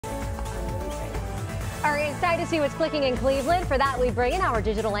All right, excited to see what's clicking in Cleveland. For that, we bring in our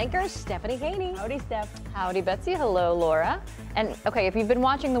digital anchor, Stephanie Haney. Howdy, Steph. Howdy, Betsy. Hello, Laura. And okay, if you've been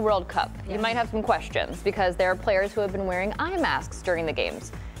watching the World Cup, you might have some questions because there are players who have been wearing eye masks during the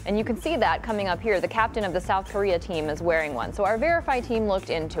games. And you can see that coming up here. The captain of the South Korea team is wearing one. So our Verify team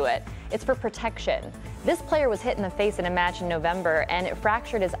looked into it. It's for protection. This player was hit in the face in a match in November and it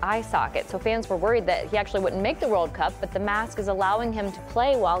fractured his eye socket. So fans were worried that he actually wouldn't make the World Cup, but the mask is allowing him to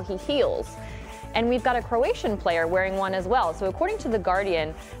play while he heals. And we've got a Croatian player wearing one as well. So according to The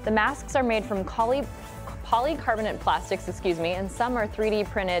Guardian, the masks are made from polycarbonate plastics, and some are 3D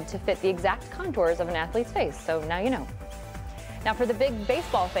printed to fit the exact contours of an athlete's face. So now you know. Now for the big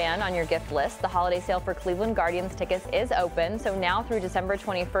baseball fan on your gift list, the holiday sale for Cleveland Guardians tickets is open. So now through December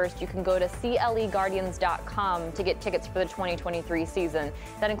 21st, you can go to cleguardians.com to get tickets for the 2023 season.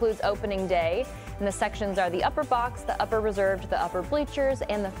 That includes opening day, and the sections are the upper box, the upper reserved, the upper bleachers,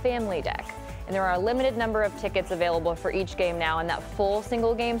 and the family deck. And there are a limited number of tickets available for each game now, and that full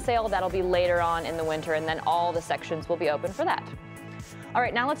single game sale, that'll be later on in the winter, and then all the sections will be open for that. All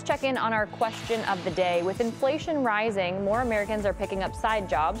right, now let's check in on our question of the day. With inflation rising, more Americans are picking up side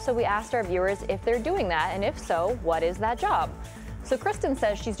jobs, so we asked our viewers if they're doing that, and if so, what is that job? So Kristen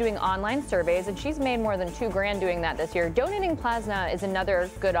says she's doing online surveys, and she's made more than $2 grand doing that this year. Donating plasma is another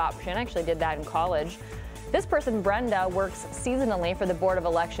good option. I actually did that in college. This person, Brenda, works seasonally for the Board of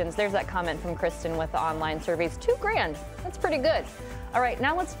Elections. There's that comment from Kristen with the online surveys. $2 grand. That's pretty good. All right,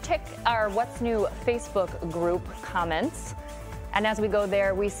 now let's check our What's New Facebook group comments. And as we go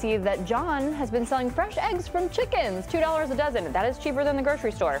there, we see that John has been selling fresh eggs from chickens, $2 a dozen. That is cheaper than the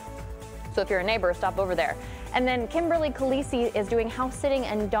grocery store. So if you're a neighbor, stop over there. And then Kimberly Khaleesi is doing house sitting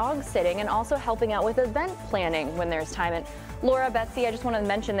and dog sitting and also helping out with event planning when there's time. And Laura, Betsy, I just want to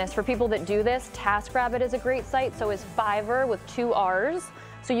mention this. For people that do this, TaskRabbit is a great site. So is Fiverr with 2 R's.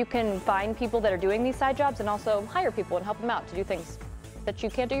 So you can find people that are doing these side jobs and also hire people and help them out to do things that you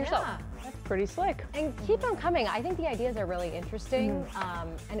can't do yourself. Yeah. That's pretty slick. And keep them coming. I think the ideas are really interesting.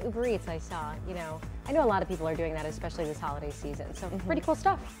 And Uber Eats, I saw, I know a lot of people are doing that, especially this holiday season. So pretty cool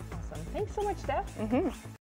stuff. Awesome. Thanks so much, Steph.